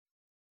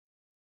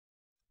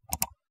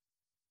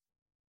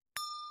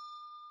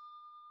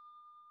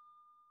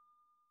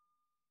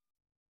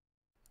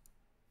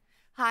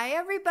Hi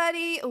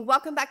everybody,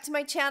 welcome back to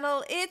my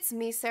channel. It's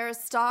me, Sarah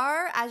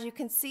Star. As you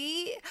can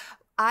see,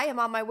 I am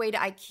on my way to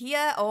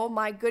Ikea. Oh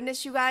my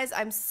goodness, you guys,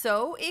 I'm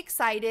so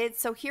excited.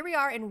 So here we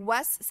are in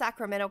West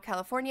Sacramento,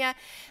 California.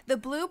 The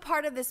blue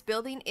part of this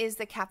building is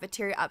the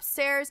cafeteria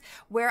upstairs,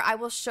 where I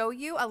will show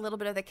you a little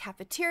bit of the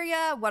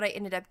cafeteria, what I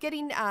ended up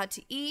getting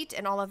to eat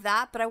and all of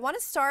that. But I want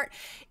to start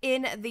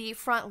in the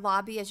front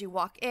lobby as you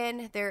walk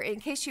in. There, in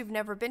case you've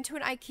never been to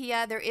an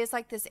Ikea, there is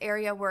like this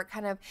area where it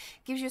kind of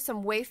gives you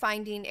some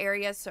wayfinding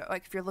areas. So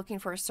like if you're looking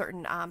for a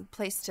certain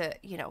place to,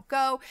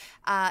 go,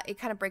 it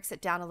kind of breaks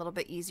it down a little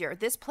bit easier.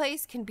 This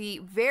place can be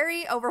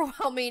very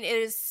overwhelming. It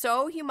is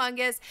so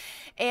humongous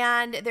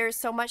and there's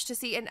so much to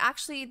see. And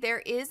actually there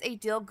is a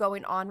deal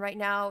going on right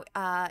now.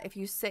 If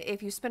you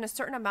spend a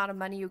certain amount of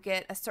money, you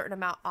get a certain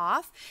amount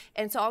off.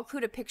 And so I'll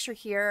include a picture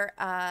here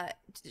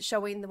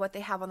showing what they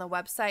have on the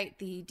website,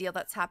 the deal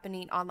that's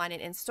happening online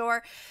and in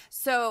store.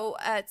 So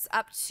it's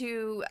up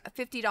to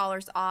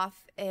 $50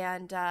 off,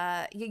 and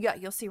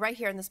you'll see right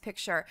here in this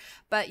picture,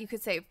 but you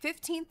could save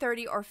 15,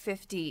 30, or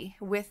 50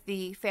 with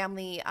the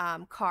family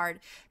card,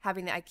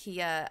 having the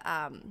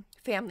Ikea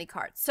family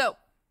card. So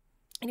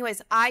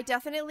anyways, I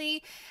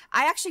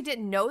actually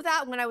didn't know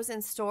that when I was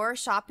in store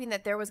shopping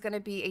that there was going to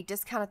be a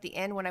discount at the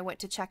end when I went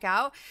to check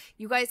out.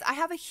 You guys, I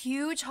have a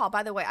huge haul.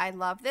 By the way, I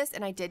love this,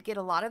 and I did get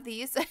a lot of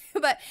these,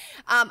 but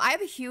I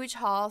have a huge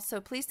haul, so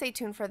please stay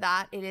tuned for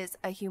that. It is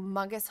a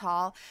humongous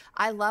haul.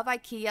 I love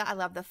Ikea. I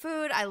love the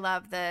food. I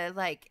love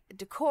the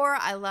decor.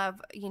 I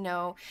love,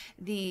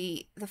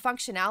 the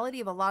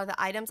functionality of a lot of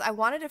the items. I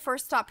wanted to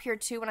first stop here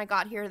too when I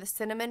got here, the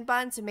cinnamon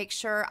buns, to make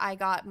sure I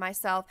got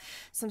myself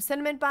some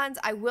cinnamon buns.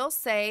 I will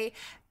say,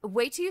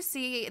 wait till you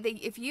see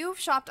if you've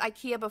shopped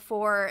Ikea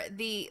before,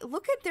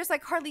 there's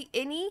like hardly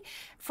any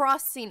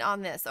frosting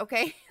on this.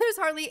 Okay, there's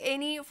hardly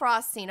any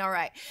frosting. All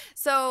right,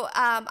 so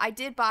I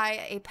did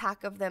buy a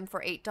pack of them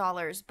for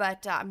 $8,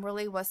 but I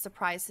really was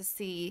surprised to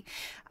see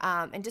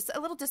and just a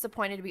little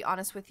disappointed, to be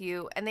honest with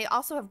you. And they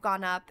also have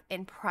gone up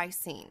in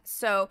pricing,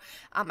 so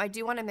I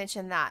do want to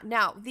mention that.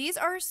 Now these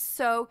are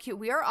so cute.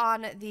 We are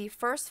on the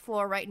first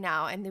floor right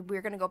now, and then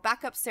we're going to go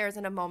back upstairs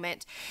in a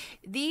moment.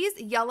 These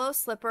yellow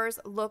slippers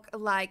look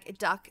like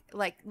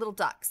little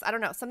ducks. I don't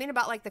know, something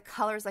about like the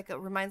colors, like it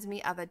reminds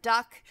me of a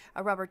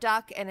rubber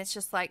duck, and it's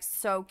just like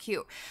so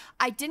cute.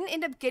 I didn't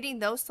end up getting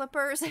those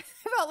slippers. I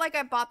felt like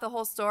I bought the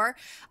whole store.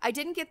 I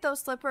didn't get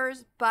those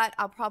slippers, but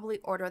I'll probably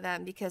order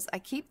them because I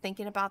keep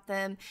thinking about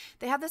them.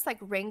 They have this like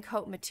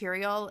raincoat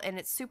material, and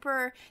it's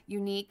super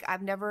unique.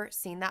 I've never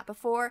seen that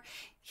before.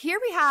 Here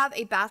we have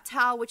a bath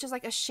towel, which is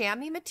like a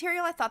chamois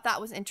material. I thought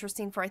that was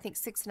interesting for, I think,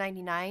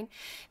 $6.99.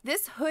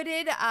 This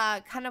hooded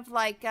kind of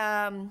like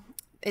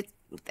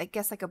I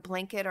guess like a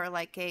blanket or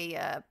like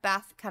a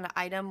bath kind of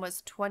item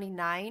was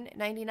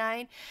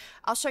 $29.99.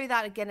 I'll show you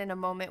that again in a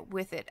moment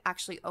with it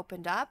actually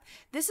opened up.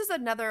 This is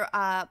another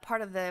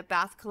part of the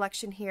bath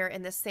collection here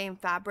in the same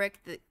fabric.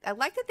 I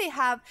like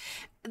that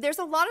there's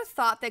a lot of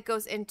thought that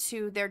goes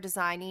into their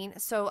designing.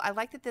 So I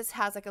like that this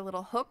has like a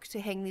little hook to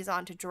hang these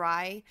on to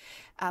dry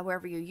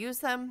wherever you use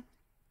them.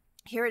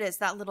 Here it is,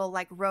 that little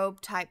like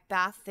robe type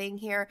bath thing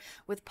here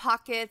with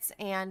pockets,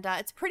 and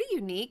it's pretty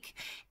unique,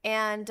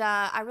 and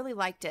I really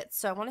liked it.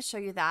 So I want to show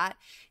you that.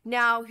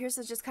 Now here's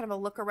just kind of a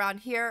look around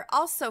here.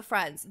 Also,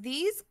 friends,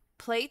 these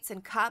plates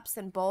and cups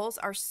and bowls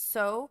are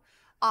so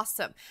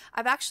awesome.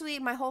 I've actually,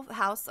 my whole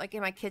house, like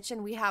in my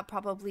kitchen, we have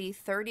probably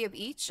 30 of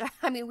each.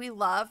 I mean, we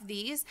love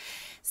these.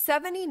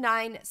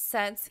 79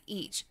 cents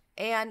each,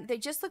 and they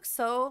just look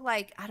so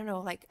like, I don't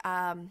know, like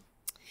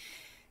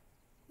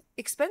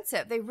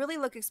expensive. They really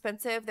look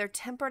expensive. They're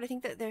tempered. I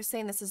think that they're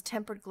saying this is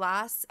tempered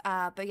glass,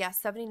 but yeah,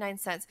 79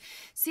 cents.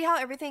 See how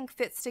everything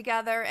fits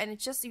together, and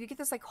it's just, you get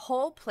this like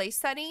whole place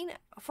setting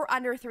for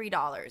under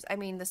 $3. I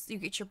mean, you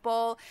get your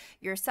bowl,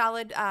 your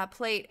salad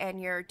plate,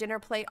 and your dinner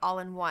plate all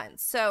in one.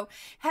 So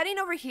heading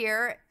over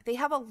here, they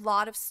have a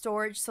lot of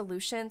storage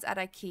solutions at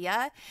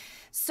Ikea.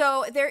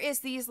 So there is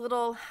these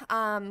little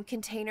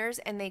containers,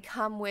 and they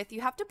come with,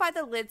 you have to buy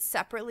the lids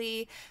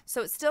separately,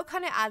 so it still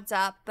kind of adds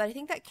up, but I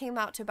think that came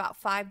out to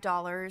about $5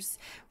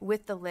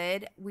 with the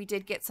lid. We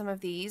did get some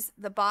of these.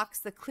 The box,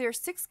 the clear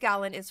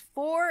 6-gallon, is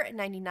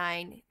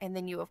 $4.99, and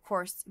then you of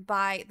course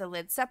buy the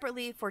lid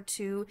separately for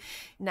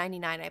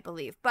 $2.99, I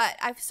believe. But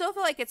I still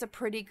feel like it's a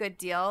pretty good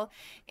deal,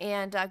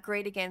 and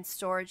great, again,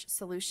 storage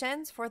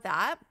solutions for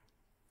that.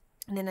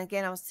 And then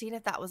again, I was seeing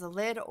if that was a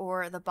lid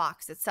or the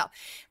box itself.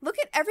 Look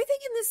at everything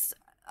in this.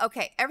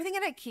 Okay, everything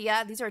at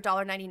Ikea, these are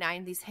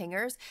 $1.99, these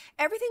hangers.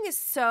 Everything is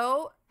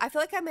so, I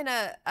feel like I'm in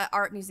a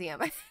art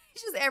museum.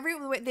 It's just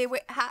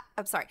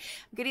I'm sorry,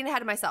 I'm getting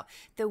ahead of myself.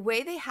 The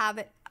way they have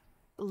it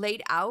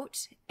laid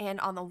out and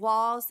on the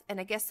walls, and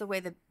I guess the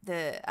way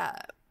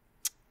the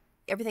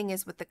everything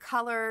is with the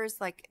colors,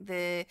 like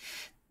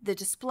the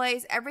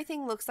displays,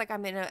 everything looks like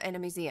I'm in a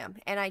museum.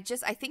 And I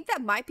think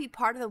that might be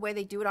part of the way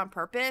they do it on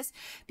purpose,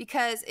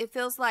 because it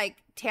feels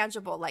like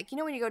tangible. Like, you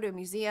know, when you go to a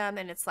museum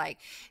and it's like,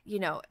 you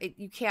know,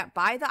 you can't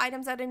buy the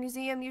items at a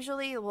museum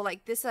usually. Well,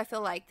 like this, I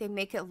feel like they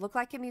make it look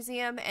like a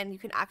museum and you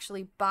can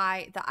actually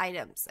buy the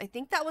items. I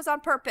think that was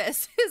on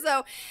purpose.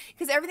 So,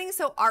 because everything is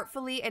so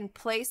artfully and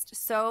placed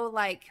so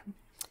like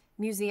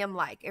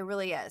museum-like. It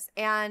really is.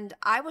 And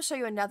I will show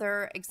you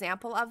another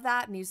example of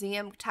that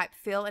museum type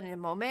feel in a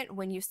moment.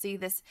 When you see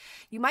this,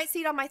 you might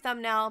see it on my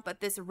thumbnail, but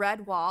this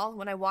red wall,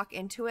 when I walk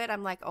into it,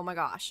 I'm like, oh my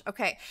gosh.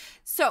 Okay.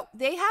 So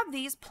they have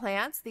these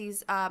plants,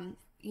 these,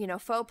 you know,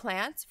 faux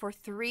plants for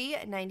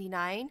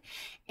 $3.99,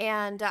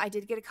 and I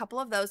did get a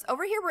couple of those.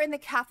 Over here, we're in the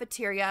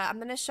cafeteria. I'm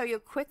going to show you a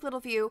quick little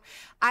view.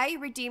 I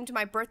redeemed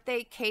my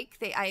birthday cake.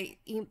 They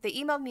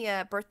emailed me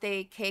a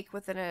birthday cake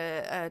with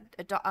an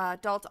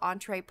adult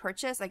entree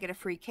purchase. I get a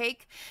free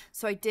cake,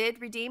 so I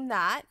did redeem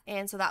that,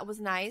 and so that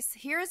was nice.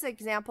 Here's an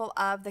example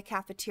of the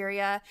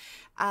cafeteria.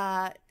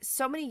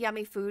 So many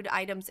yummy food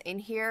items in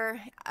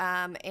here,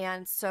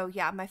 and so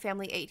yeah, my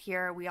family ate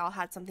here. We all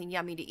had something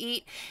yummy to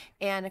eat,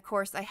 and of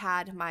course, I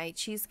had my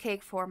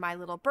cheesecake for my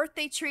little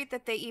birthday treat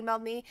that they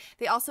emailed me.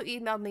 They also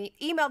emailed me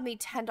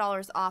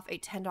 $10 off a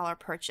 $10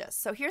 purchase.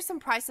 So here's some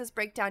prices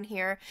breakdown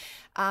here.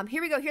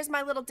 Here we go. Here's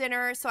my little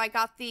dinner. So I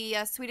got the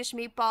Swedish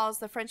meatballs,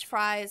 the French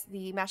fries,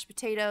 the mashed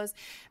potatoes,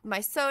 my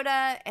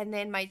soda, and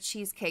then my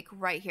cheesecake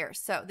right here.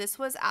 So this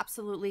was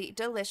absolutely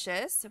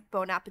delicious.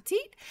 Bon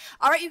appetit.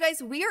 All right, you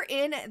guys, we are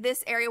in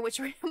this area, which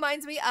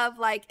reminds me of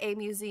like a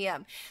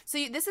museum.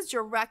 So this is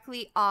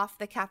directly off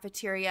the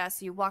cafeteria.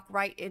 So you walk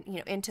right in, you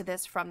know, into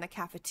this from the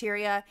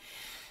cafeteria.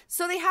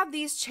 So they have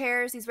these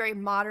chairs, these very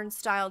modern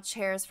style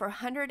chairs for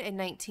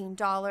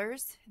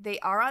 $119. They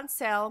are on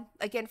sale.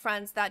 Again,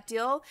 friends, that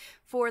deal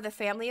for the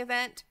family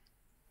event,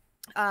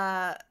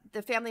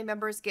 the family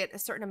members get a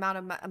certain amount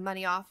of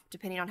money off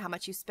depending on how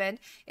much you spend.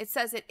 It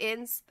says it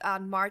ends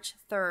on March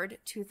 3rd,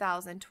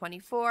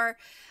 2024.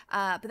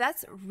 But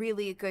that's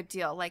really a good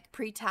deal. Like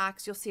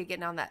pre-tax, you'll see it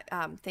getting on that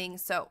thing.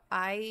 So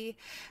I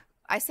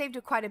saved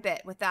quite a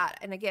bit with that.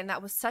 And again,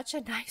 that was such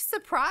a nice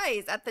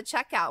surprise at the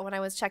checkout when I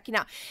was checking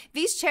out.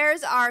 These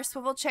chairs are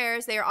swivel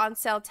chairs. They are on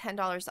sale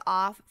 $10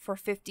 off for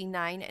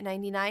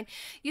 $59.99.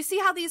 You see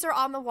how these are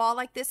on the wall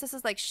like this? This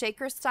is like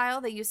shaker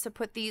style. They used to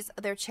put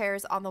their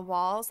chairs on the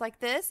walls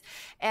like this.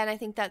 And I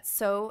think that's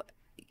so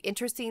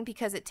interesting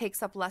because it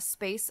takes up less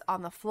space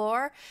on the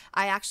floor.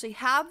 I actually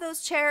have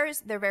those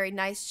chairs. They're very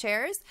nice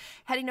chairs.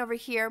 Heading over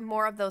here,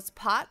 more of those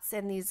pots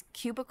and these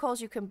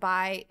cubicles. You can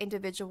buy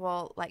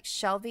individual like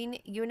shelving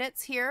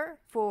units here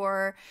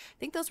for, I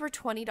think those were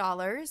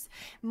 $20.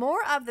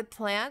 More of the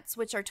plants,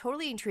 which are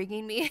totally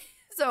intriguing me.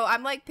 So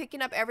I'm like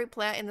picking up every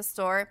plant in the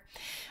store.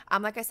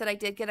 Like I said, I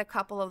did get a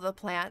couple of the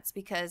plants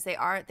because they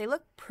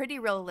look pretty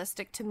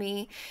realistic to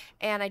me.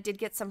 And I did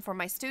get some for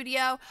my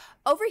studio.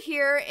 Over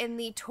here in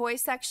the toy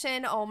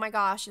section, oh my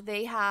gosh,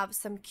 they have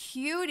some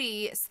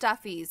cutie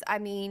stuffies. I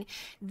mean,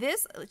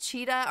 this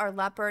cheetah or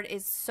leopard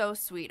is so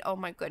sweet. Oh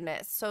my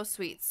goodness, so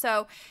sweet.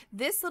 So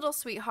this little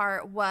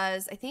sweetheart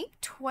was, I think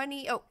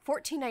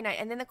 $14.99.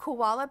 And then the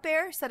koala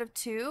bear set of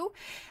two,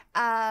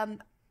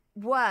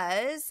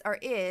 was or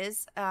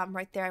is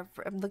right there.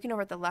 I'm looking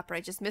over at the leopard.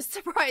 I just missed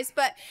the price,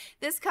 but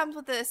this comes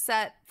with a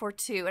set for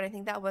two, and I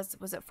think that was it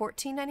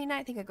 $14.99?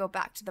 I think I go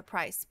back to the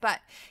price, but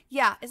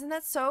yeah, isn't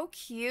that so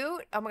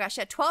cute? Oh my gosh,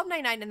 yeah,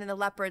 $12.99, and then the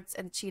leopards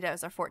and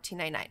cheetahs are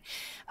 $14.99.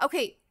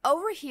 Okay,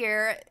 over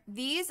here,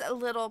 these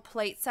little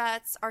plate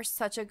sets are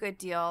such a good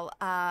deal.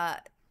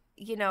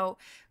 You know,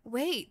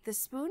 wait, the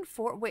spoon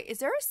for, wait, is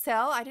there a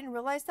sale? I didn't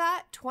realize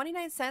that.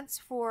 29 cents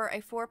for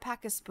a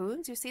 4-pack of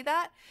spoons. You see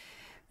that?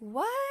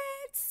 What?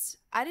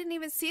 I didn't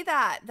even see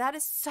that. That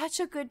is such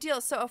a good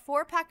deal. So a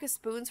 4-pack of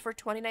spoons for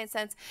 29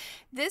 cents.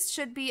 This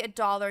should be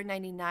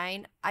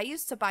 $1.99. I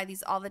used to buy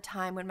these all the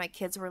time when my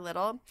kids were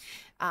little.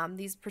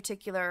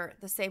 The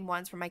same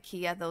ones from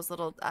Ikea, those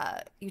little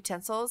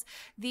utensils.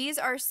 These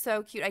are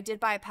so cute. I did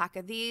buy a pack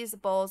of these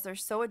bowls. They're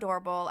so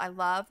adorable. I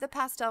love the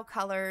pastel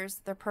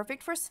colors. They're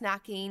perfect for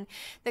snacking.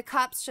 The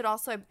cups should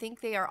also, I think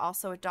they are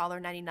also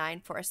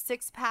 $1.99 for a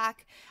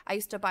 6-pack. I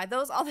used to buy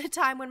those all the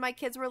time when my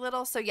kids were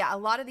little. So yeah, a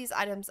lot of these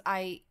items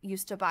I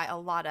used to buy a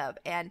lot of,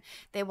 and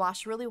they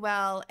wash really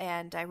well,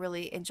 and I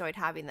really enjoyed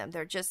having them.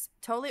 They're just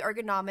totally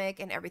ergonomic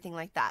and everything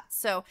like that.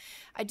 So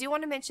I do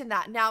want to mention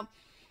that. Now,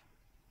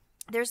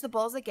 there's the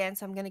bowls again,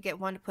 so I'm going to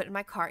get one to put in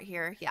my cart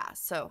here. Yeah,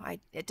 so I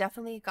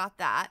definitely got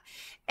that.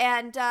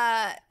 And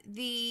I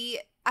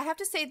have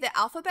to say the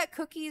alphabet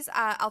cookies,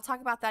 I'll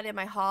talk about that in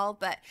my haul,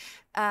 but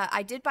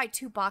I did buy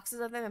 2 boxes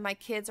of them, and my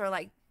kids are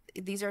like,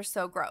 these are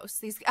so gross,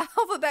 these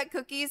alphabet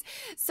cookies.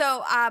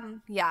 So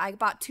yeah, I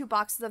bought 2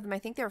 boxes of them. I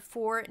think they're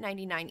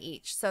 $4.99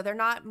 each. So they're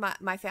not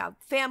my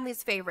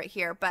family's favorite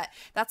here, but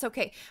that's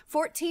okay.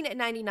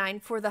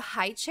 $14.99 for the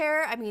high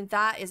chair. I mean,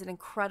 that is an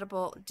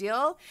incredible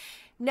deal.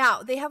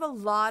 Now, they have a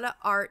lot of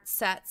art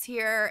sets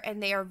here,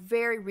 and they are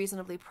very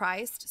reasonably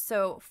priced.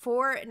 So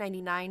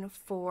 $4.99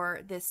 for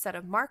this set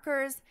of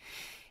markers.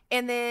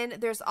 And then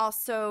there's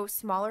also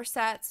smaller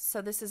sets.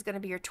 So this is going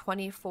to be your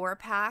 24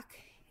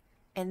 pack.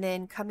 And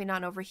then coming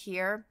on over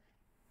here,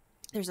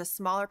 there's a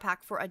smaller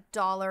pack for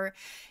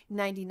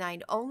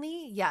 $1.99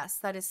 only. Yes,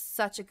 that is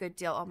such a good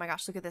deal. Oh my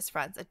gosh, look at this,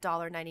 friends,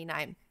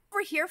 $1.99.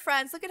 Over here,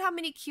 friends, look at how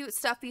many cute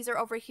stuffies are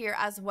over here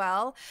as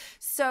well.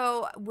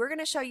 So we're going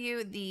to show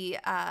you the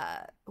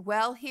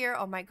well here.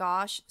 Oh my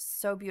gosh,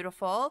 so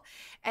beautiful.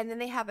 And then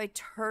they have a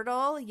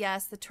turtle.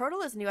 Yes, the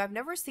turtle is new. I've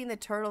never seen the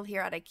turtle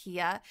here at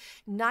Ikea.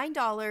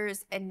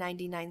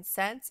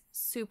 $9.99.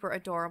 Super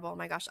adorable. Oh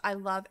my gosh, I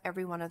love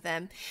every one of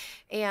them.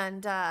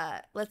 And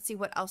let's see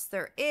what else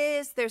there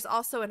is. There's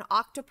also an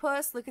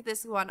octopus. Look at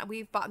this one.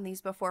 We've bought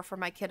these before for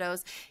my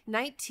kiddos.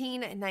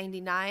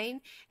 $19.99.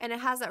 And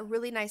it has a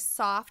really nice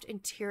soft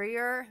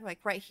interior, like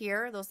right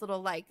here. Those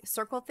little like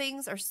circle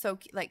things are so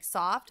like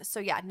soft.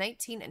 So yeah,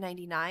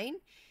 $19.99.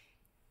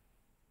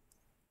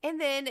 And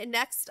then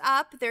next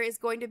up, there is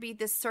going to be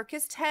this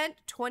circus tent,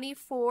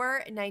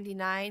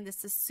 $24.99.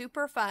 This is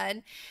super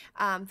fun,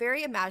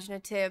 very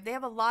imaginative. They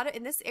have a lot of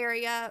in this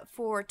area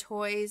for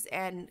toys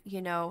and,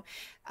 you know,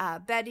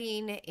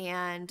 bedding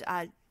and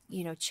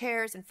you know,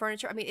 chairs and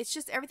furniture. I mean, it's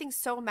just everything's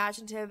so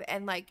imaginative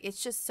and like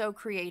it's just so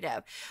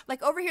creative.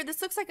 Like over here,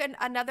 this looks like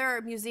another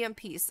museum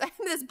piece.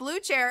 This blue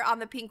chair on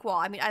the pink wall.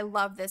 I mean, I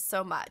love this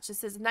so much.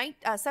 This is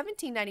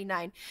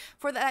 $17.99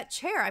 for that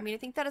chair. I mean, I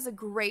think that is a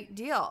great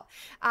deal.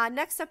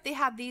 Next up, they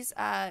have these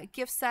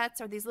gift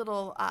sets or these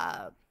little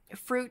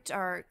fruit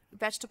or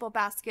vegetable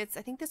baskets.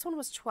 I think this one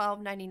was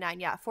 $12.99.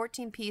 Yeah,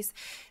 14-piece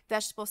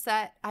vegetable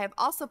set. I have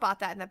also bought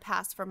that in the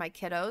past for my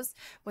kiddos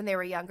when they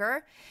were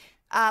younger.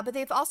 But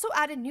they've also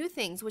added new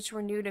things, which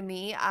were new to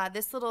me.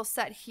 This little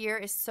set here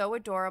is so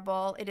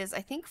adorable. It is,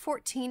 I think,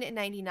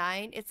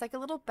 $14.99. It's like a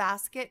little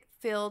basket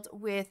filled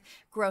with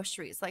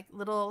groceries, like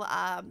little,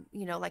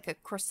 you know, like a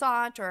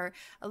croissant or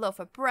a loaf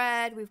of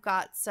bread. We've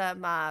got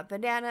some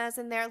bananas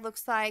in there, it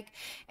looks like.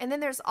 And then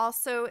there's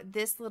also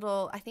this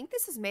little, I think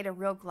this is made of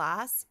real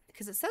glass,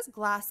 because it says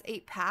glass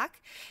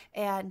 8-pack,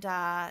 and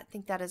I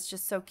think that is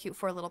just so cute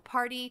for a little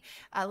party,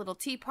 a little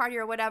tea party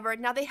or whatever.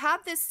 Now they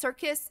have this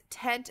circus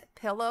tent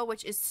pillow,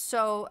 which is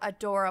so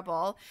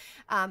adorable,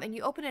 and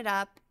you open it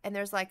up and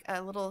there's like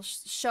a little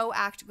show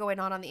act going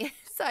on the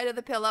inside of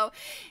the pillow.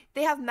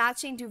 They have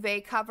matching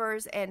duvet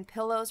covers and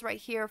pillows right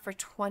here for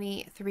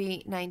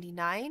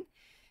 $23.99.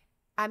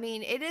 I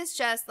mean, it is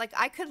just like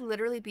I could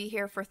literally be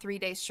here for 3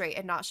 days straight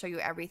and not show you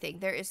everything.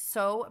 There is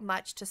so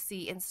much to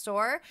see in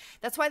store.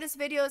 That's why this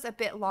video is a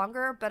bit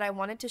longer, but I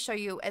wanted to show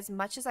you as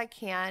much as I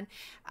can.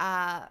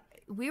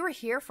 We were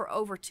here for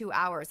over 2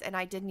 hours and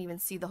I didn't even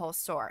see the whole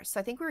store. So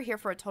I think we were here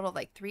for a total of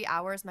like 3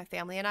 hours, my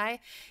family and I,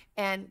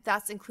 and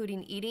that's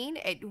including eating.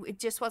 It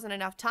just wasn't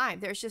enough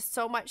time. There's just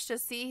so much to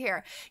see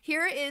here.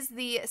 Here is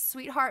the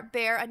Sweetheart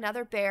Bear,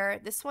 another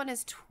bear. This one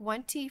is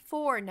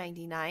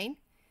 $24.99.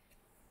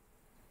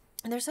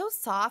 And they're so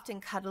soft and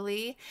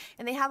cuddly.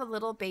 And they have a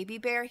little baby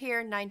bear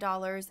here,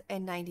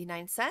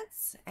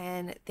 $9.99.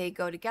 And they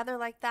go together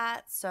like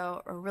that.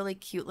 So a really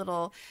cute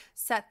little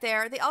set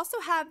there. They also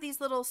have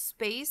these little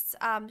space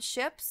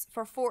ships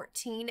for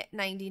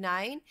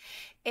 $14.99.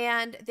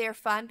 And they're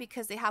fun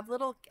because they have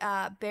little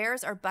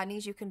bears or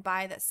bunnies you can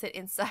buy that sit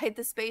inside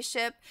the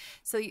spaceship.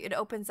 So it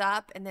opens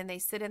up and then they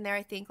sit in there,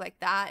 I think,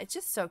 like that. It's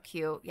just so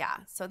cute. Yeah.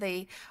 So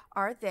they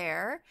are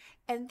there.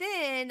 And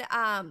then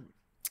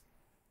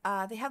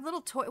they have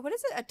little toy. What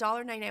is it?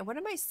 $1.99. What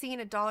am I seeing?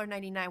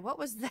 $1.99. What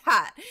was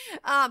that?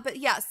 But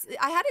yes,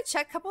 I had to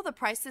check a couple of the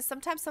prices.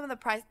 Sometimes some of the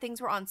things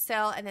were on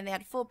sale and then they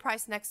had full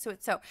price next to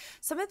it. So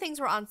some of the things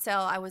were on sale.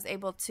 I was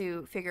able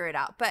to figure it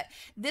out. But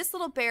this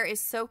little bear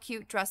is so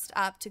cute, dressed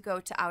up to go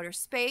to outer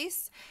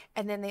space.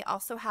 And then they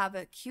also have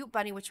a cute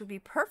bunny, which would be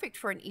perfect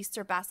for an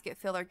Easter basket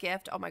filler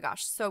gift. Oh my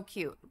gosh, so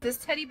cute. This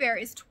teddy bear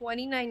is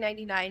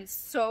 $29.99.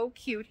 So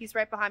cute. He's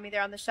right behind me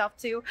there on the shelf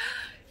too.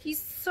 He's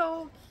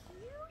so cute.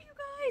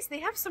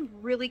 They have some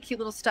really cute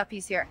little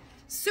stuffies here.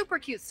 Super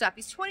cute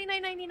stuffies.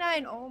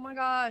 $29.99. Oh my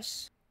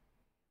gosh.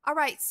 All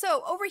right,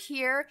 so over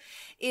here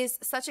is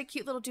such a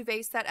cute little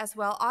duvet set as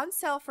well, on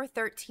sale for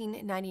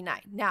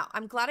 $13.99. Now,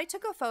 I'm glad I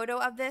took a photo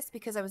of this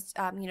because I was,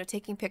 you know,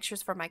 taking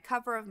pictures for my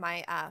cover of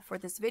my for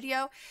this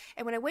video.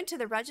 And when I went to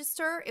the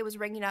register, it was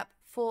ringing up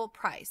full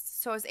price.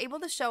 So I was able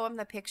to show them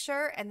the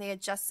picture and they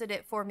adjusted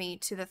it for me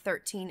to the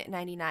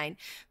 $13.99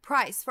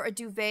 price for a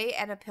duvet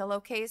and a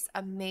pillowcase.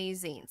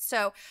 Amazing.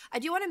 So I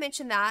do want to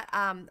mention that.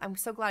 I'm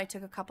so glad I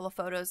took a couple of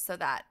photos so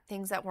that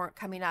things that weren't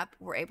coming up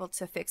were able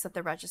to fix at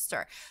the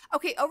register.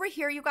 Okay, over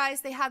here, you guys,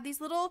 they have these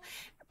little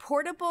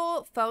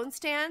portable phone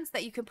stands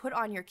that you can put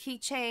on your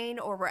keychain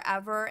or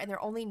wherever, and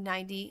they're only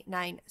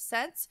 99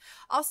 cents.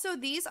 Also,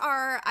 these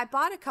are, I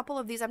bought a couple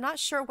of these. I'm not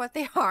sure what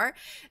they are.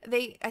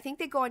 I think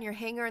they go on your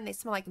hanger and they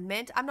smell like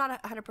mint. I'm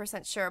not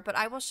 100% sure, but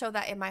I will show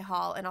that in my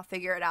haul and I'll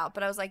figure it out.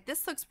 But I was like,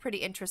 this looks pretty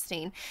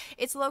interesting.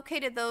 It's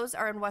located, those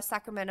are in West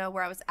Sacramento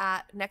where I was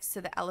at, next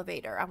to the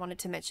elevator. I wanted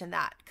to mention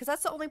that because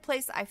that's the only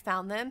place I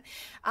found them.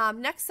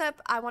 Next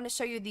up, I want to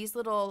show you these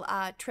little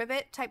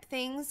trivet type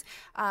things,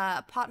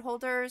 pot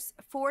holders,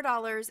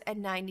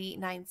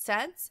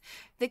 $4.99.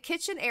 The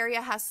kitchen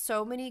area has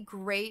so many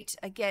great,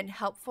 again,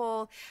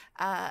 helpful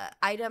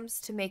items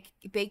to make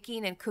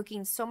baking and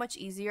cooking so much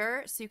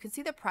easier. So you can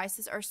see the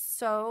prices are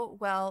so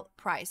well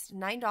priced,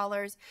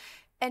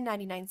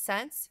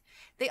 $9.99.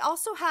 They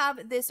also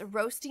have this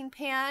roasting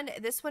pan.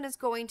 This one is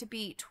going to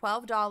be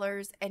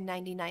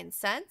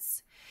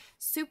 $12.99.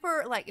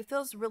 Super, like, it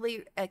feels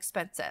really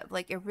expensive.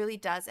 Like, it really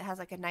does. It has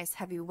like a nice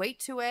heavy weight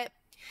to it.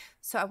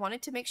 So I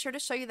wanted to make sure to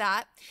show you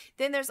that.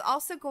 Then there's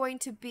also going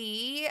to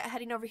be,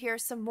 heading over here,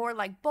 some more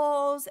like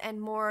bowls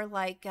and more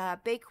like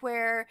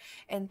bakeware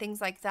and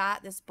things like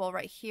that. This bowl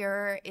right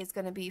here is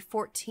going to be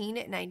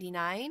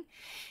 $14.99.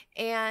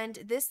 And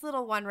this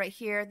little one right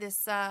here,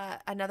 this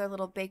another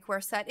little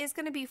bakeware set, is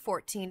going to be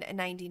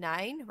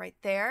 $14.99 right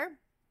there.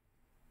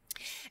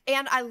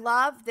 And I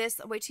love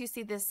this. Wait till you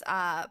see this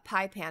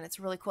pie pan.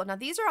 It's really cool. Now,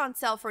 these are on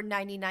sale for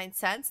 99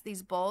 cents.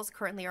 These bowls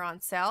currently are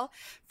on sale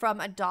from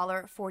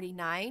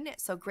 $1.49.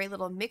 So great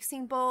little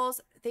mixing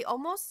bowls. They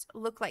almost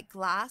look like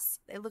glass.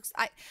 It looks,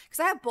 because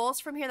I have bowls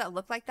from here that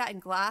look like that in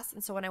glass.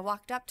 And so when I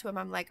walked up to them,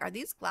 I'm like, are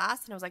these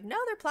glass? And I was like, no,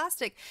 they're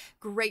plastic.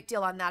 Great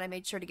deal on that. I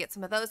made sure to get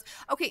some of those.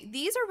 Okay,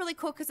 these are really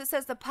cool because it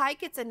says the pie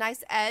gets a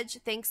nice edge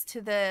thanks to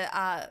the,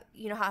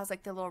 you know how it has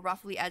like the little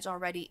ruffly edge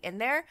already in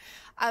there.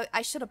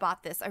 I should have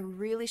bought this. I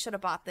really should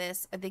have bought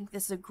this. I think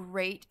this is a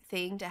great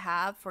thing to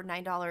have for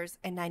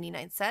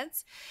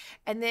 $9.99.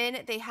 And then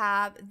they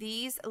have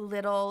these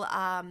little,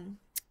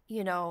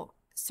 you know,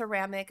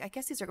 ceramic, I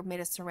guess these are made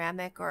of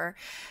ceramic, or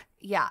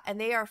yeah, and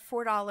they are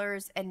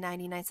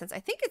 $4.99. I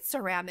think it's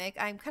ceramic.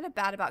 I'm kind of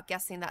bad about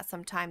guessing that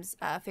sometimes,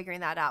 figuring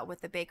that out with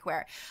the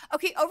bakeware.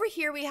 Okay, over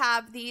here we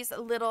have these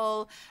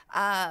little,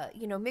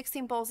 you know,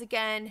 mixing bowls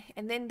again,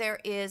 and then there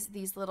is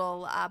these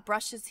little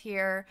brushes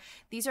here.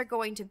 These are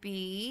going to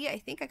be, I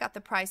think I got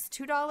the price,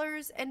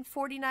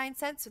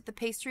 $2.49 with the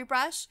pastry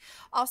brush.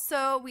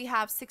 Also, we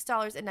have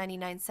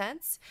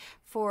 $6.99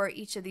 for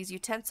each of these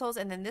utensils,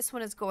 and then this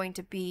one is going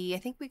to be, I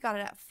think we got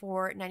it at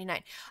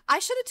 $4.99. I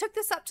should have took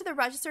this up to the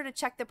register to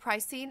check the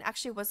pricing.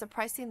 Actually, was the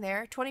pricing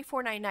there?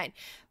 $24.99,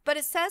 but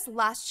it says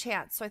last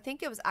chance, so I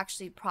think it was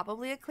actually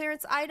probably a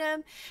clearance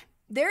item.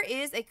 There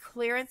is a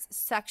clearance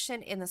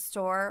section in the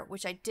store,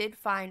 which I did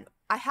find.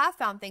 I have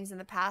found things in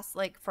the past,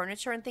 like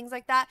furniture and things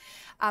like that,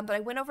 but I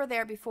went over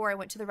there before I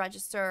went to the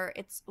register.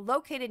 It's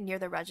located near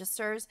the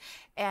registers,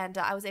 and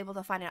I was able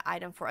to find an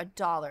item for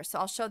 $1. So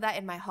I'll show that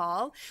in my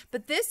haul.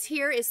 But this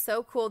here is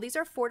so cool. These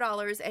are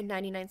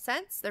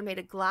 $4.99. They're made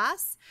of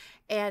glass,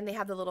 and they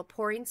have the little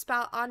pouring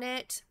spout on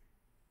it.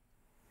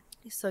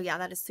 So yeah,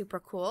 that is super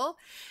cool.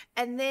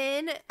 And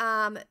then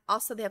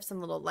also they have some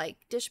little like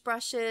dish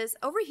brushes.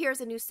 Over here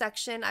is a new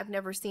section I've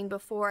never seen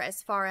before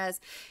as far as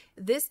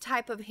this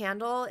type of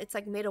handle. It's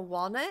like made of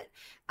walnut,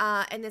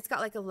 and it's got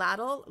like a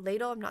ladle,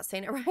 I'm not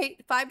saying it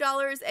right,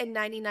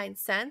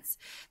 $5.99.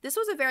 This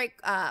was a very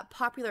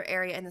popular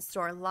area in the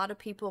store. A lot of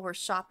people were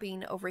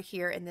shopping over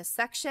here in this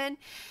section.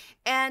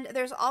 And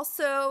there's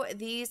also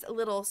these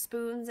little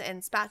spoons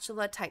and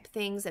spatula type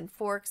things and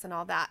forks and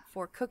all that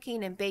for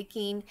cooking and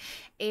baking.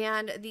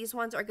 And these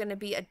ones are going to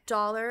be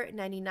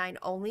 $1.99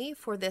 only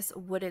for this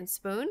wooden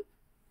spoon.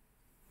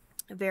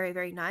 Very,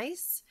 very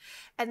nice.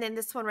 And then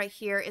this one right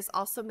here is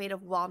also made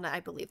of walnut. I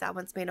believe that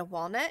one's made of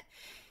walnut.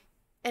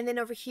 And then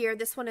over here,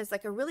 this one is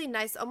like a really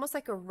nice, almost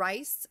like a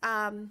rice,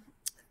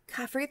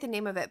 I forget the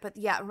name of it, but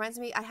yeah, it reminds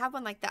me, I have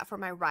one like that for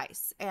my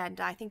rice, and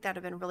I think that would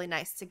have been really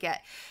nice to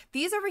get.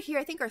 These over here,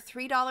 I think, are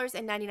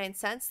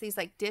 $3.99, these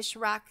like dish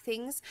rack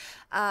things.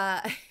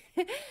 Yeah,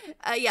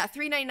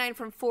 $3.99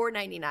 from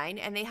 $4.99,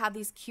 and they have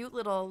these cute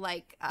little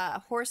like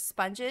horse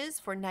sponges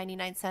for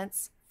 99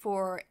 cents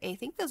for, I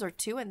think those are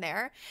 2 in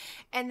there.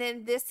 And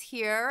then this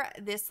here,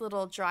 this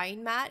little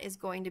drying mat is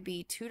going to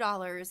be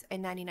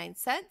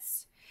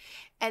 $2.99.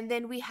 And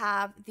then we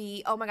have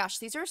the, oh my gosh,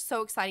 these are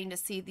so exciting to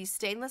see, these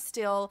stainless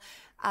steel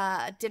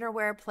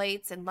dinnerware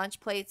plates and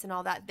lunch plates and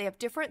all that. They have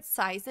different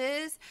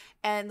sizes,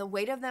 and the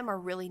weight of them are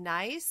really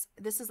nice.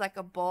 This is like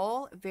a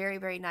bowl, very,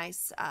 very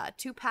nice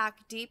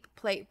 2-pack deep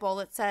plate bowl.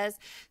 It says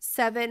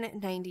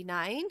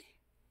 $7.99.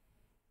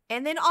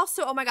 And then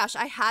also, oh my gosh,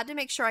 I had to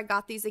make sure I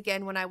got these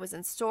again when I was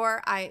in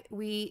store.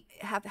 We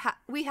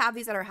have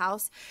these at our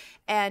house,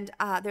 and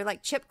they're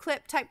like chip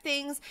clip type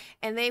things,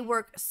 and they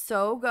work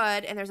so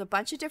good. And there's a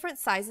bunch of different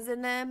sizes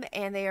in them,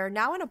 and they are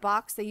now in a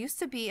box. They used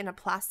to be in a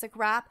plastic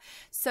wrap,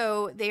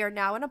 so they are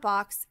now in a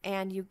box,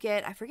 and you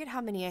get, I forget how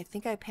many. I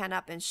think I pan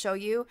up and show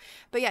you,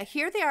 but yeah,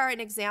 here they are, an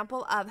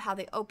example of how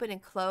they open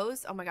and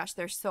close. Oh my gosh,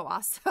 they're so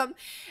awesome.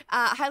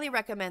 Highly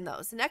recommend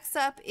those. Next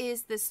up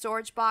is the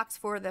storage box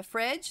for the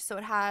fridge. So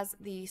it has has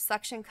the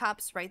suction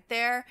cups right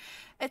there.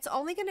 It's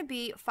only going to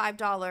be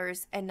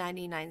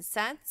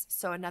 $5.99.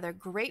 So another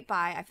great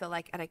buy, I feel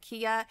like, at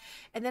Ikea.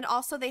 And then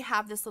also they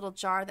have this little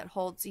jar that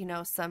holds, you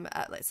know, some,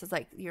 it says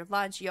like your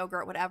lunch,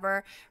 yogurt,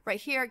 whatever. Right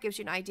here, it gives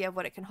you an idea of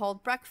what it can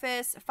hold.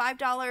 Breakfast,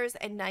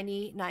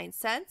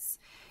 $5.99.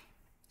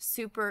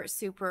 Super,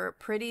 super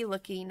pretty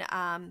looking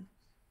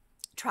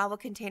travel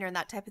container and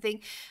that type of thing,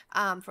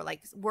 for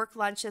like work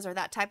lunches or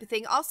that type of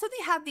thing. Also,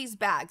 they have these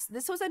bags.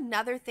 This was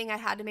another thing I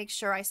had to make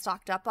sure I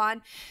stocked up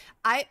on.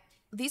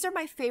 These are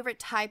my favorite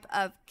type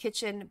of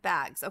kitchen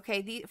bags,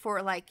 okay?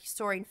 For like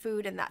storing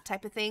food and that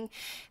type of thing.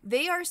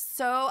 They are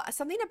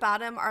something about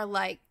them are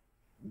like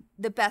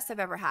the best I've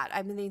ever had.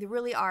 I mean, they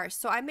really are.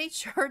 So I made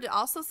sure to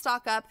also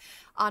stock up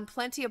on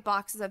plenty of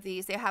boxes of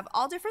these. They have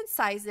all different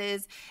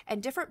sizes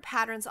and different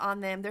patterns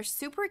on them. They're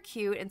super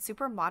cute and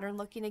super modern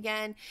looking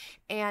again.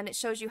 And it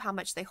shows you how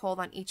much they hold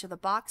on each of the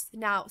box.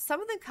 Now,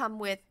 some of them come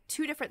with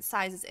 2 different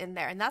sizes in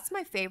there, and that's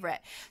my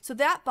favorite. So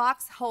that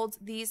box holds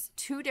these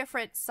 2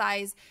 different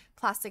size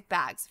plastic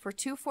bags. For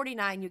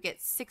 $2.49, you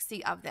get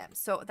 60 of them.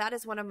 So that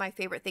is one of my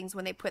favorite things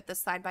when they put this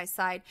side by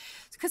side,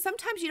 because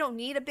sometimes you don't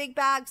need a big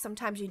bag,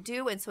 sometimes you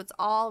do, and so it's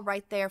all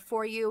right there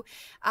for you.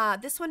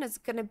 This one is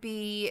going to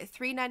be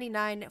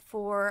 $3.99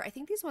 for, I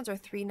think these ones are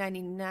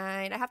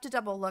 $3.99. I have to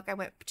double look. I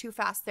went too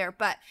fast there,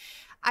 but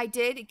I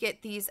did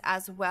get these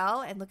as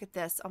well. And look at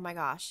this. Oh my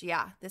gosh.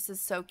 Yeah, this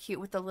is so cute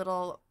with the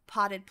little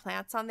potted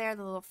plants on there,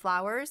 the little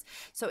flowers.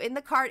 So in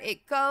the cart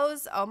it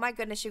goes. Oh my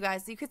goodness, you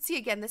guys, you could see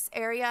again, this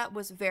area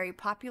was very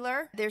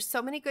popular. There's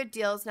so many good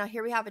deals. Now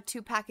here we have a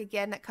 2-pack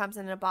again that comes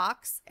in a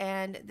box,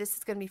 and this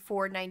is going to be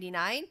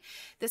 $4.99.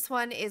 This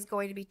one is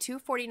going to be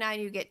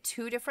 $2.49. You get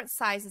 2 different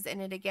sizes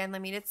in it again. I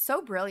mean, it's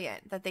so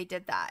brilliant that they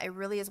did that. It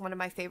really is one of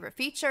my favorite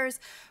features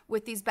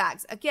with these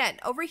bags. Again,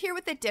 over here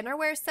with the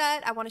dinnerware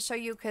set, I want to show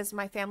you because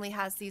my family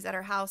has these at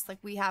our house. Like,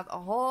 we have a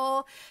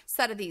whole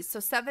set of these. So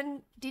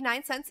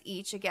 79 cents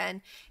each again.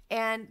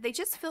 And they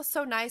just feel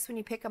so nice when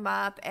you pick them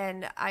up,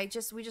 and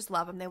we just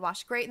love them. They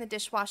wash great in the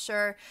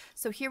dishwasher.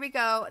 So here we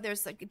go.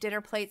 There's like a dinner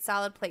plate,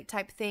 salad plate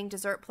type thing,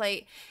 dessert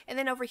plate. And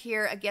then over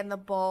here, again, the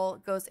bowl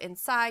goes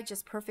inside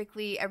just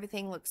perfectly.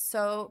 Everything looks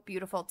so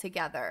beautiful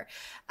together.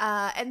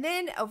 And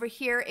then over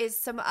here is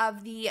some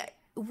of the,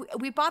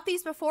 we bought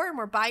these before and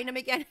we're buying them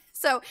again.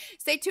 So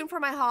stay tuned for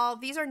my haul.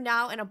 These are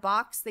now in a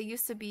box. They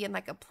used to be in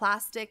like a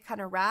plastic kind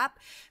of wrap,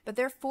 but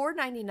they're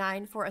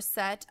 $4.99 for a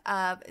set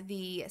of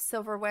the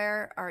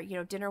silverware, or, you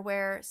know,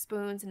 dinnerware,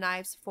 spoons,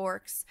 knives,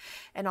 forks,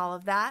 and all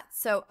of that.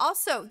 So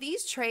also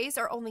these trays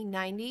are only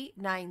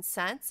 99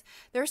 cents.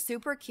 They're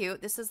super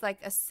cute. This is like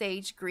a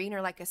sage green,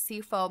 or like a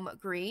seafoam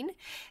green.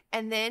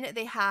 And then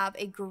they have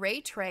a gray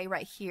tray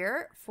right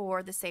here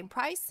for the same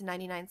price,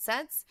 99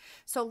 cents.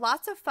 So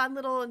lots of fun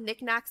little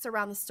knickknacks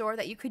around the store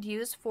that you could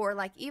use for,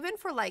 like, even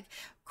for like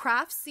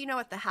crafts, you know,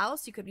 at the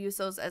house. You could use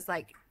those as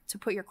like to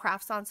put your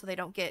crafts on so they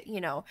don't get,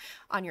 you know,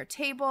 on your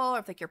table, or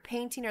if like you're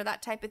painting or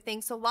that type of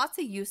thing. So lots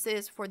of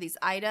uses for these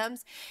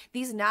items.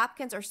 These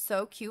napkins are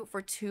so cute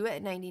for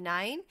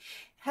 $2.99.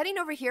 Heading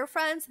over here,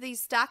 friends,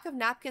 these stack of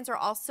napkins are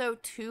also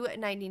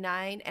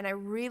 $2.99, and I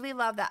really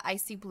love that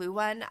icy blue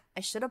one.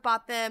 I should have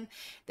bought them.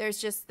 They're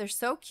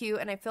so cute,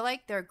 and I feel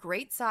like they're a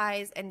great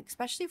size, and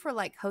especially for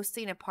like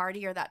hosting a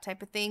party or that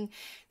type of thing.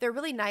 They're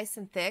really nice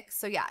and thick.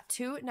 So yeah,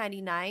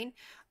 $2.99.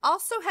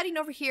 Also, heading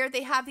over here,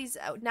 they have these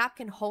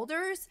napkin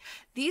holders.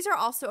 These are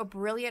also a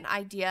brilliant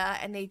idea,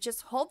 and they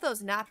just hold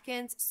those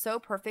napkins so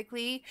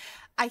perfectly.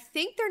 I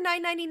think they're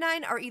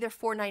 $9.99 or either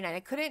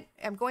 $4.99.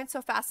 I'm going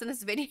so fast in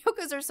this video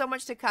because there's so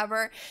much to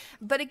cover.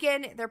 But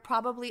again, they're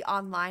probably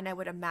online, I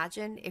would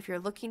imagine, if you're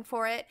looking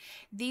for it.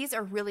 These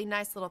are really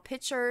nice little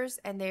pictures,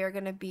 and they are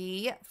going to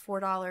be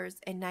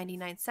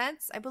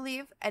 $4.99, I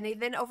believe. And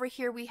then over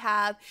here, we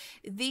have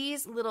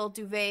these little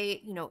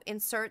duvet, you know,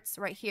 inserts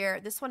right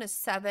here. This one is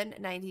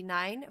 $7.99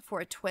 for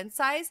a twin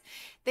size.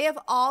 They have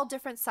all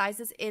different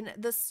sizes in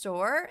the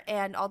store,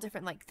 and all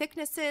different like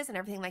thicknesses and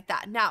everything like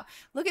that. Now,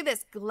 look at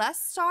this.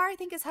 Glestar, I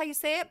think is how you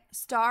say it.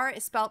 Star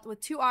is spelled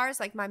with 2 R's,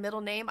 like my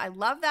middle name. I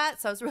love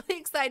that. So I was really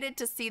excited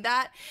to see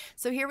that.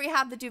 So here we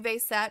have the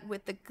duvet set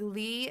with the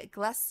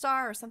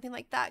Glestar or something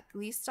like that,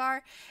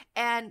 Glestar,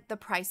 and the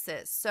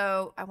prices.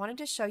 So I wanted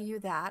to show you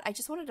that. I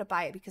just wanted to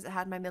buy it because it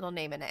had my middle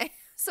name in it.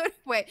 So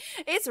anyway,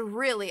 it's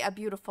really a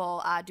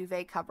beautiful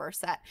duvet cover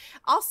set.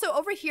 Also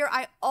over here,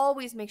 I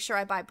always make sure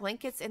I buy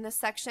blankets in this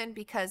section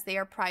because they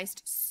are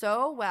priced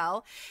so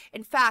well.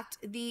 In fact,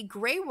 the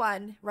gray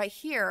one right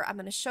here, I'm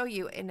going to show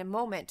you in a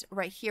moment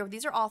right here.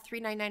 These are all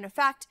 $3.99. In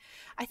fact,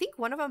 I think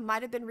one of them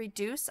might have been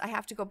reduced. I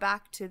have to go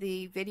back to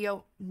the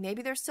video.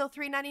 Maybe they're still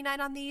 $3.99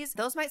 on these.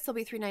 Those might still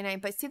be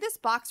 $3.99, but see this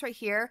box right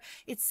here?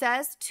 It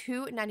says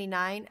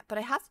 $2.99, but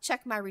I have to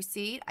check my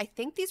receipt. I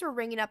think these were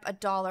ringing up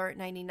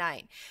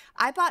 $1.99.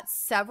 I bought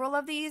several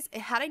of these.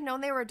 Had I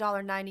known they were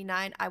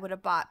 $1.99, I would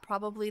have bought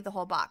probably the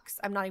whole box.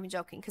 I'm not even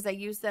joking, because I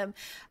use them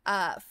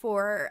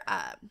for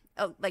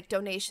like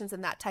donations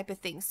and that type of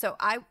thing. So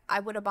I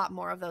would have bought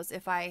more of those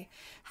if I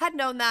had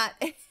known that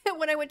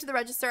when I went to the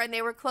register, and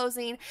they were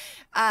closing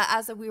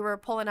as we were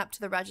pulling up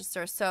to the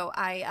register. So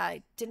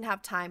I didn't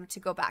have time to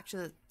go back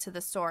to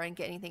the store and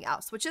get anything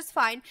else, which is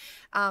fine.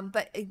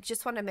 But I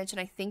just want to mention,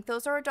 I think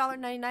those are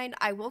 $1.99.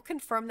 I will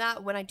confirm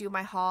that when I do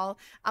my haul.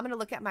 I'm going to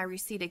look at my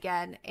receipt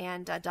again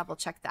and double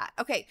check that.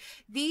 Okay,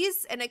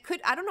 these, and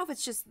I don't know if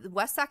it's just the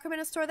West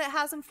Sacramento store that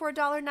has them for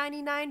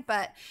 $1.99,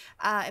 but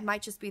it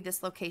might just be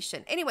this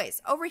location.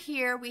 Anyways, over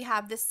here we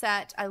have this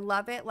set. I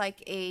love it,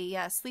 like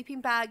a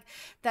sleeping bag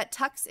that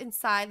tucks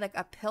inside like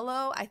a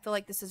pillow. I feel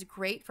like this is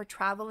great for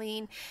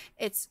traveling.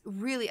 It's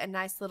really a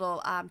nice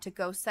little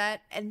to-go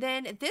set. And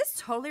then this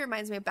totally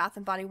reminds me of Bath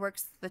 & Body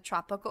Works, the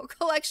Tropical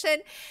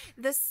Collection.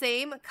 The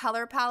same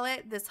color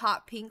palette, this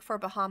hot pink for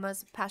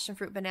Bahamas, passion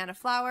fruit, banana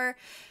flower.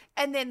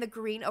 And then the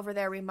green over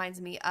there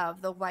reminds me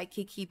of the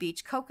Waikiki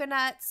Beach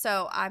coconut.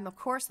 So I'm, of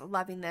course,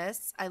 loving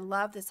this. I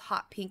love this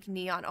hot pink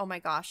neon. Oh my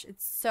gosh,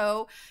 it's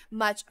so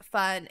much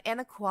fun. And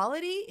the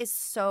quality is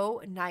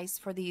so nice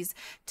for these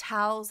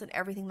towels and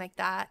everything like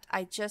that.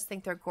 I just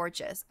think they're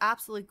gorgeous.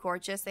 Absolutely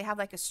gorgeous. They have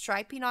like a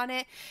striping on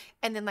it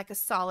and then like a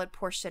solid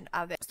portion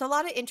of it. So a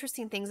lot of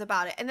interesting things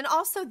about it. And then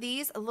also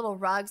these little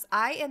rugs.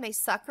 I am a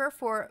sucker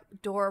for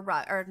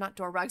not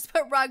door rugs,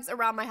 but rugs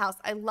around my house.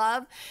 I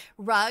love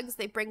rugs.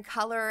 They bring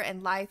color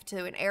and life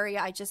to an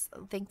area. I just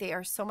think they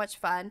are so much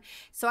fun.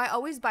 So I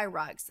always buy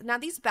rugs. Now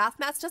these bath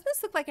mats, doesn't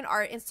this look like an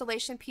art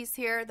installation piece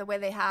here? The way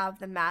they have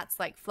the mats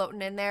like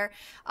floating in there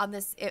on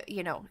this,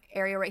 you know,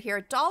 area right here.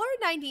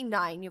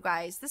 $1.99, you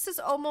guys. This is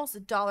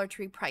almost Dollar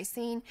Tree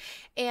pricing.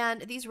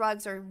 And these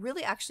rugs are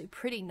really actually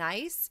pretty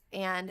nice.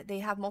 And they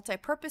have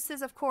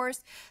multi-purposes, of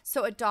course.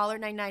 So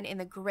 $1.99 in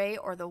the gray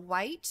or the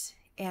white.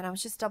 And I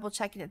was just double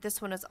checking it.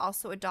 This one is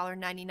also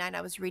 $1.99.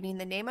 I was reading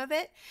the name of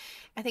it.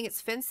 I think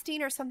it's Finstein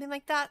or something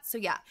like that. So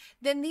yeah.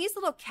 Then these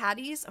little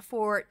caddies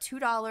for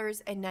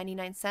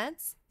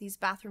 $2.99. These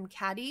bathroom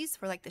caddies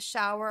for like the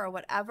shower or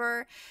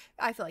whatever.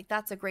 I feel like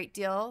that's a great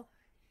deal.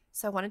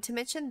 So I wanted to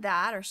mention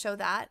that or show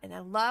that. And I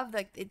love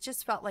that it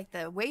just felt like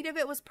the weight of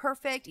it was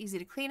perfect, easy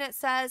to clean, it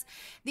says.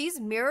 These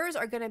mirrors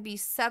are going to be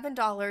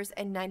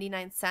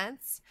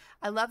 $7.99.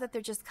 I love that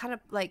they're just kind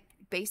of like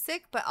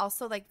basic, but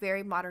also like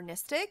very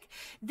modernistic.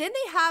 Then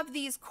they have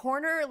these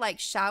corner like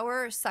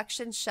shower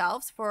suction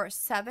shelves for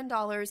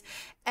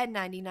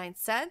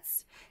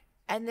 $7.99.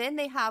 And then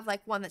they have like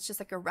one that's just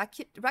like a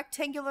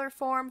rectangular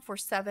form for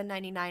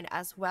 $7.99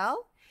 as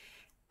well.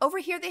 Over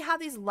here, they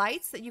have these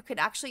lights that you could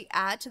actually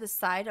add to the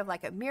side of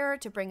like a mirror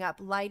to bring up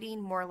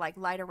lighting, more like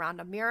light around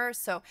a mirror.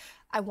 So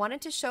I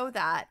wanted to show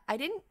that. I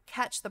didn't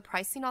catch the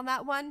pricing on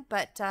that one,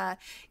 but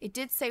it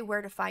did say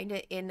where to find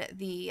it in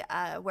the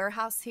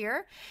warehouse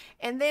here.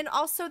 And then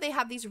also they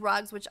have these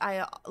rugs, which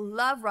I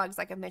love rugs,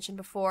 like I mentioned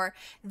before.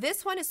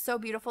 This one is so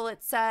beautiful.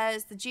 It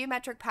says the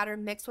geometric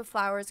pattern mixed with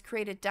flowers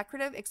create a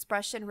decorative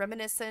expression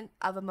reminiscent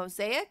of a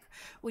mosaic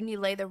when you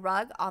lay the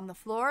rug on the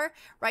floor.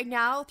 Right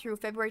now through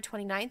February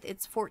 29th,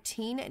 it's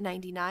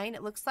 $14.99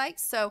 it looks like.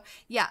 So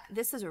yeah,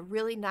 this is a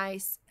really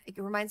nice, it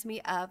reminds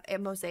me of a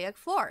mosaic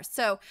floor.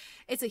 So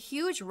it's a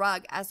huge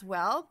rug as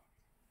well.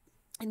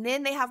 And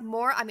then they have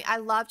more. I mean, I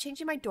love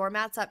changing my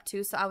doormats up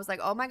too. So I was like,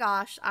 oh my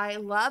gosh, I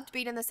loved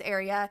being in this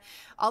area.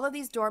 All of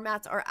these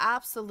doormats are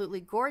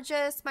absolutely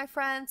gorgeous, my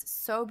friends.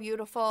 So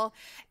beautiful.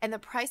 And the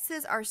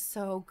prices are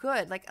so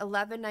good, like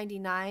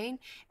 $11.99.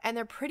 And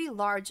they're pretty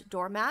large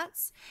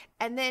doormats.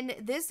 And then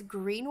this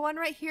green one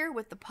right here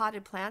with the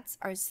potted plants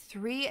is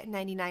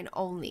 $3.99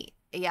 only.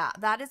 Yeah,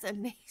 that is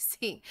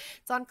amazing.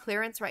 It's on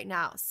clearance right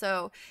now.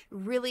 So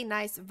really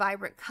nice,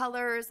 vibrant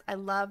colors. I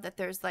love that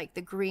there's like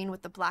the green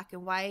with the black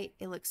and white.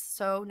 It looks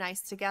so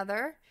nice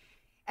together.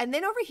 And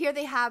then over here,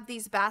 they have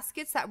these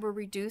baskets that were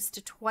reduced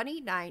to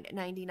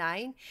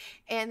 $29.99.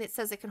 And it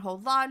says it can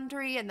hold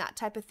laundry and that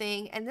type of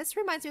thing. And this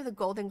reminds me of the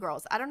Golden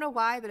Girls. I don't know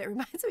why, but it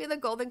reminds me of the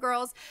Golden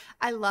Girls.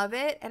 I love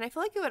it. And I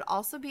feel like it would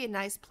also be a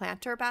nice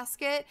planter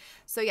basket.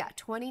 So yeah,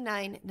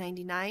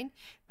 $29.99,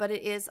 but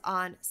it is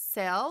on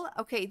sale.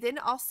 Okay, then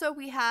also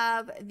we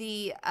have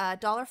the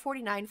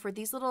 $1.49 for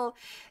these little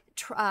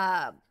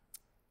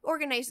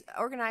organized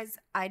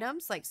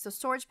items, like so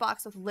storage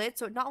box with lid.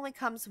 So it not only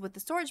comes with the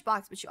storage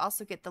box, but you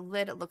also get the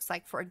lid, it looks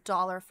like, for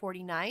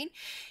 $1.49.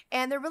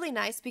 And they're really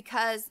nice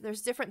because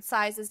there's different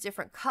sizes,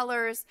 different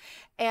colors,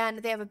 and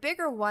they have a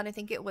bigger one. I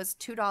think it was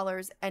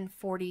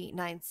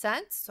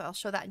 $2.49. So I'll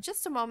show that in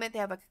just a moment. They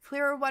have a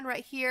clearer one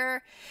right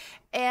here.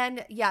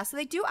 And yeah, so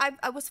they do,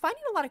 I was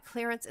finding a lot of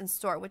clearance in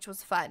store, which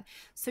was fun.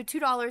 So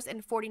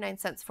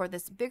 $2.49 for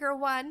this bigger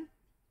one.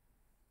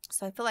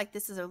 So I feel like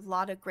this is a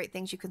lot of great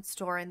things you can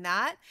store in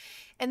that.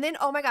 And then,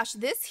 oh my gosh,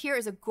 this here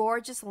is a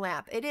gorgeous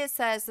lamp.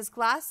 Says this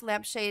glass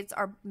lampshades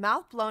are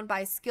mouth blown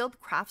by a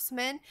skilled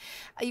craftsman.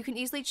 You can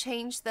easily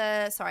change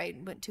sorry, I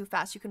went too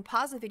fast. You can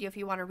pause the video if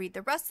you want to read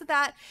the rest of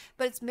that,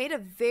 but it's made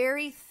of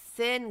very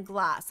thin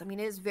glass. I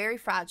mean, it is very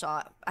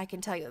fragile. I can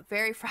tell you,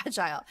 very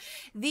fragile.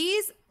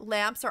 These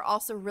lamps are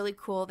also really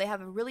cool. They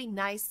have a really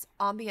nice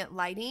ambient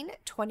lighting,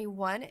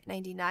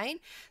 $21.99.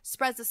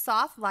 Spreads a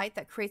soft light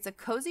that creates a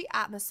cozy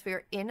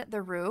atmosphere in in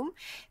the room,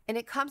 and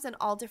it comes in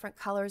all different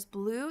colors,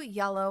 blue,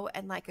 yellow,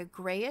 and like a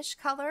grayish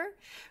color.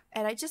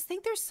 And I just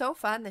think they're so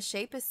fun. The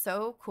shape is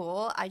so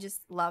cool. I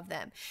just love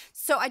them.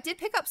 So I did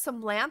pick up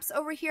some lamps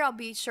over here. I'll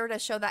be sure to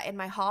show that in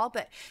my haul,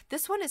 but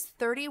this one is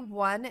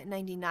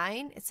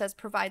 $31.99. It says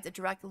provides a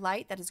direct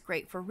light that is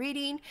great for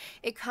reading.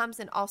 It comes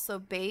in also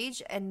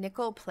beige and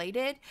nickel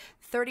plated,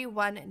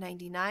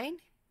 $31.99.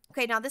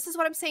 Okay, now this is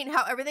what I'm saying,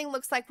 how everything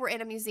looks like we're in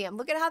a museum.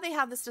 Look at how they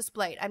have this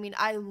displayed. I mean,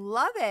 I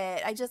love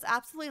it. I just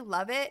absolutely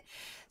love it.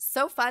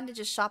 So fun to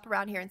just shop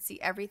around here and see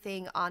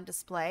everything on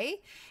display.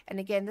 And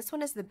again, this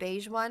one is the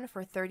beige one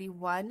for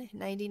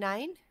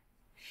 $31.99.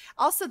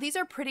 Also, these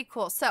are pretty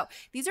cool. So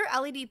these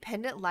are LED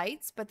pendant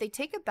lights, but they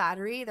take a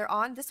battery.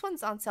 This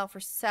one's on sale for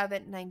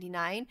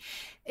 $7.99.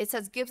 It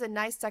says gives a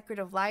nice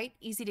decorative light,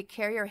 easy to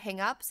carry or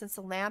hang up since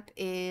the lamp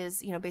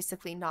is,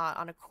 basically not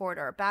on a cord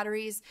or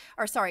batteries,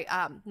 or sorry,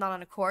 not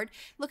on a cord.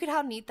 Look at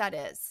how neat that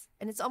is.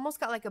 And it's almost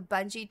got like a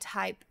bungee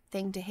type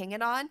thing to hang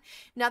it on.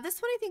 Now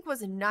this one I think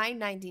was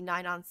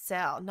 $9.99 on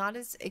sale. A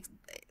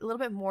little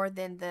bit more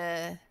than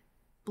the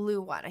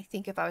blue one, I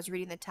think, if I was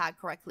reading the tag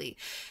correctly.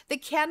 The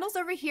candles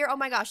over here, oh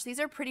my gosh,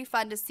 these are pretty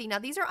fun to see. Now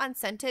these are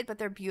unscented, but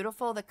they're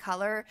beautiful. The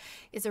color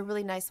is a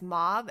really nice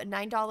mauve,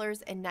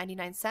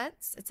 $9.99.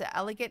 It's an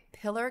elegant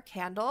pillar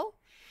candle.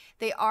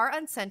 They are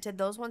unscented.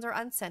 Those ones are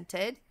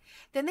unscented.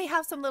 Then they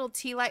have some little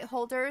tea light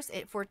holders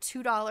for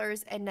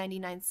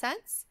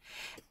 $2.99.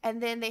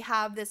 And then they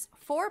have this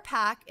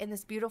 4-pack in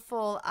this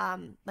beautiful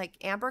like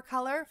amber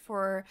color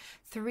for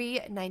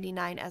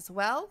 $3.99 as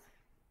well.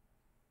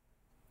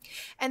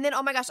 And then,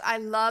 oh my gosh, I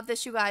love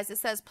this, you guys. It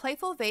says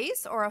playful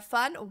vase or a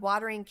fun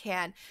watering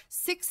can,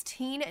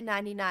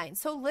 $16.99.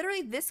 So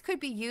literally this could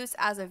be used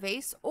as a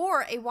vase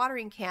or a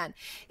watering can.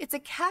 It's a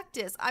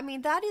cactus. I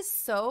mean, that is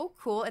so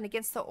cool. And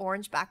against the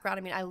orange background,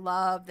 I mean, I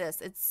love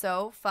this. It's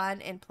so fun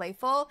and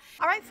playful.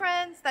 All right,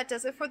 friends, that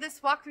does it for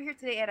this walkthrough here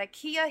today at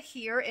Ikea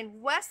here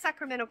in West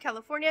Sacramento,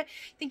 California.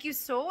 Thank you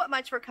so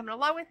much for coming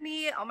along with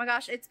me. Oh my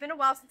gosh, it's been a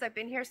while since I've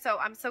been here, so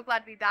I'm so glad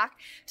to be back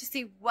to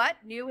see what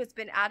new has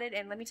been added.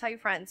 And let me tell you,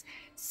 friends,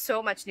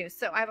 so much news.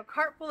 So I have a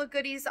cart full of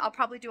goodies. I'll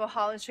probably do a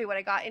haul and show you what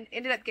I got and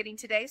ended up getting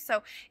today.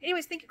 So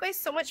anyways, thank you guys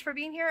so much for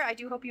being here. I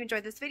do hope you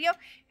enjoyed this video,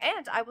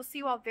 and I will see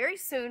you all very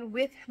soon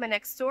with my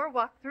next store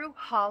walkthrough,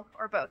 haul,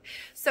 or both.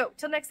 So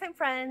till next time,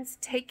 friends,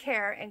 take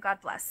care and God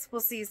bless.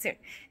 We'll see you soon.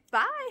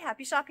 Bye.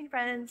 Happy shopping,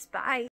 friends. Bye.